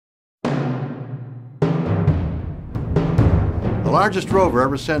The largest rover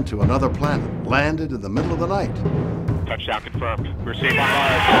ever sent to another planet landed in the middle of the night. Touchdown confirmed. We're safe on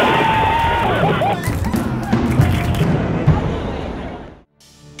Mars.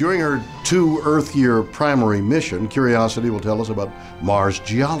 During her 2 Earth-year primary mission, Curiosity will tell us about Mars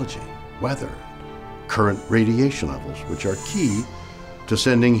geology, weather, current radiation levels, which are key to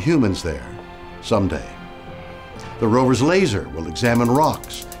sending humans there someday. The rover's laser will examine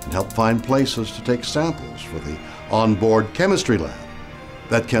rocks and help find places to take samples for the onboard chemistry lab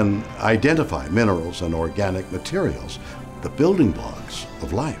that can identify minerals and organic materials, the building blocks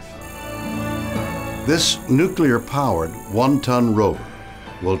of life. This nuclear-powered 1-ton rover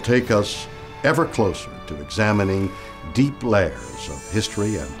will take us ever closer to examining deep layers of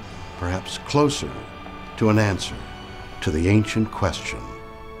history and perhaps closer to an answer to the ancient question,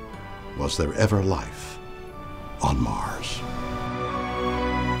 was there ever life on Mars?